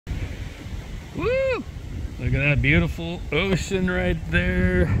Woo! Look at that beautiful ocean right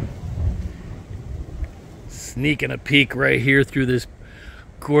there. Sneaking a peek right here through this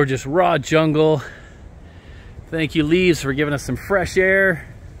gorgeous raw jungle. Thank you, leaves, for giving us some fresh air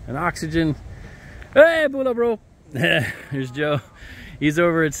and oxygen. Hey, Bula bro. Here's Joe. He's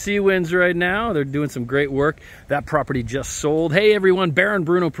over at Sea Winds right now. They're doing some great work. That property just sold. Hey everyone, Baron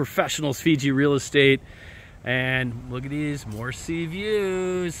Bruno Professionals, Fiji Real Estate. And look at these, more sea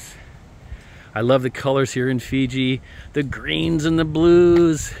views. I love the colors here in Fiji. The greens and the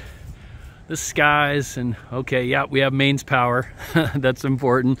blues. The skies, and okay, yeah, we have mains power. That's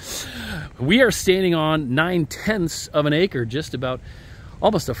important. We are standing on 9/10 of an acre, just about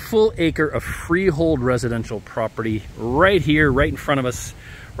almost a full acre of freehold residential property right here, right in front of us,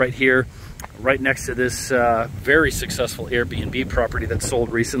 right here, right next to this very successful Airbnb property that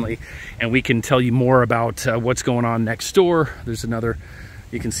sold recently. And we can tell you more about what's going on next door. There's another,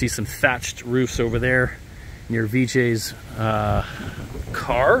 you can see some thatched roofs over there near VJ's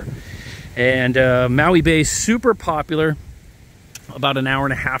car. And Maui Bay, super popular, about an hour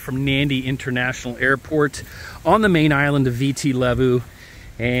and a half from Nandi International Airport on the main island of Viti Levu.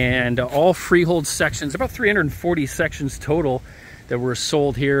 And all freehold sections, about 340 sections total that were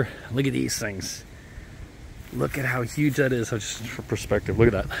sold here. Look at these things. Look at how huge that is. Just for perspective,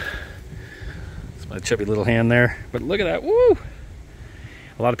 look at that. It's my chubby little hand there. But look at that, woo!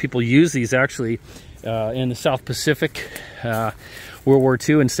 A lot of people use these actually in the South Pacific. World War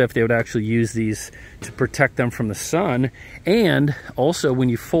II and stuff, they would actually use these to protect them from the sun. And also when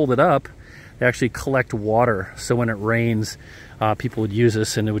you fold it up, they actually collect water. So when it rains, people would use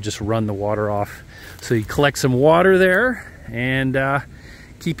this and it would just run the water off. So you collect some water there and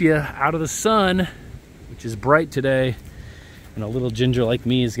keep you out of the sun, which is bright today. And a little ginger like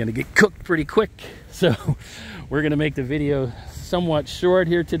me is gonna get cooked pretty quick. So we're gonna make the video somewhat short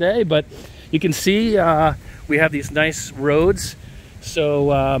here today, but you can see we have these nice roads.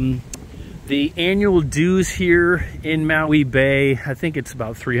 So the annual dues here in Maui Bay, I think it's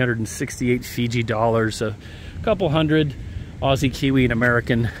about 368 Fiji dollars, a couple hundred Aussie, Kiwi, and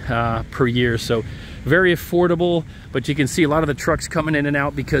American per year. So very affordable, but you can see a lot of the trucks coming in and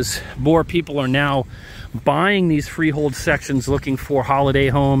out because more people are now buying these freehold sections looking for holiday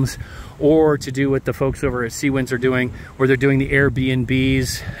homes, or to do what the folks over at Sea Winds are doing, where they're doing the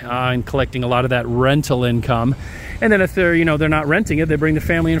Airbnbs and collecting a lot of that rental income. And then if they're, you know, they're not renting it, they bring the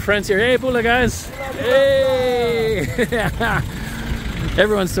family and friends here. Hey, Pula guys. Hey.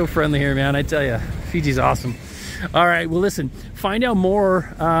 Everyone's so friendly here, man. I tell you, Fiji's awesome. All right, well, listen, find out more.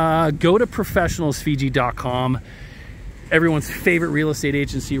 Go to professionalsfiji.com. Everyone's favorite real estate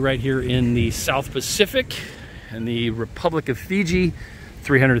agency right here in the South Pacific and the Republic of Fiji,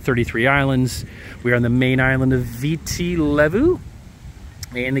 333 islands. We are on the main island of Viti Levu.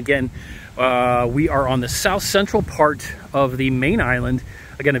 And again, we are on the south central part of the main island,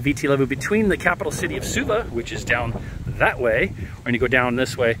 again, of Viti Levu, between the capital city of Suva, which is down that way. We're going to go down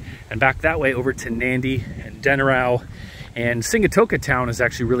this way and back that way over to Nandi and Denarau. And Singatoka town is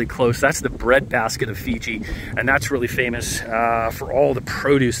actually really close. That's the breadbasket of Fiji, and that's really famous for all the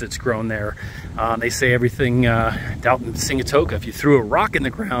produce that's grown there. They say everything out in Singatoka, if you threw a rock in the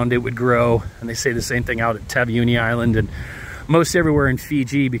ground, it would grow. And they say the same thing out at Taveuni Island and most everywhere in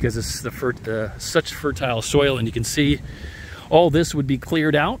Fiji, because it's such fertile soil. And you can see all this would be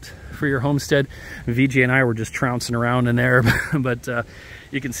cleared out for your homestead. VJ and I were just trouncing around in there, but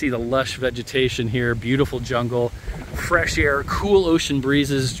you can see the lush vegetation here, beautiful jungle, fresh air, cool ocean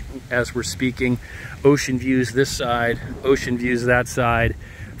breezes as we're speaking, ocean views this side, ocean views that side,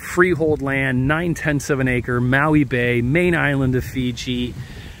 freehold land, 9/10 of an acre, Maui Bay, main island of Fiji.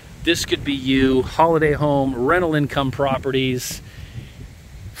 This could be you, holiday home, rental income properties.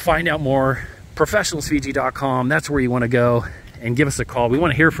 Find out more, professionalsfiji.com, that's where you want to go, and give us a call. We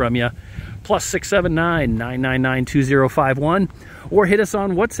want to hear from you. +679 999 2051, or hit us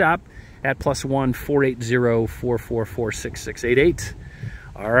on WhatsApp at +1 480 444 6688.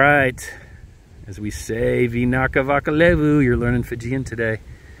 All right, as we say, Vinaka Vaka Levu, you're learning Fijian today.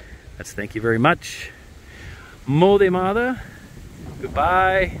 That's thank you very much. Mode Mada,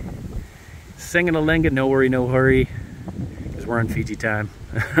 goodbye. Singing a lenga, no worry, no hurry, because we're on Fiji time.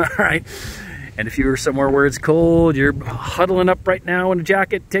 All right. And if you're somewhere where it's cold, you're huddling up right now in a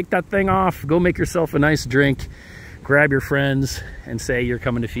jacket, take that thing off, go make yourself a nice drink, grab your friends and say you're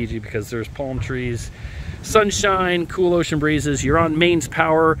coming to Fiji because there's palm trees, sunshine, cool ocean breezes. You're on mains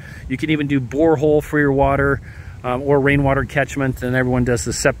power. You can even do borehole for your water or rainwater catchment, and everyone does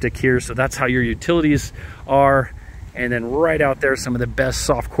the septic here. So that's how your utilities are. And then right out there, some of the best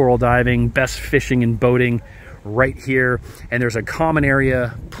soft coral diving, best fishing and boating right here. And there's a common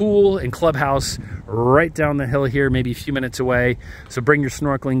area pool and clubhouse right down the hill here, maybe a few minutes away. So bring your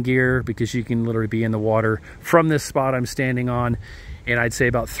snorkeling gear, because you can literally be in the water from this spot I'm standing on, and I'd say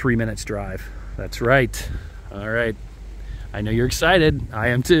about 3 minutes drive. That's right. All right. I know you're excited. I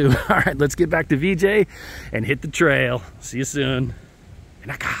am too. All right, let's get back to VJ and hit the trail. See you soon.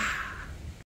 Naka.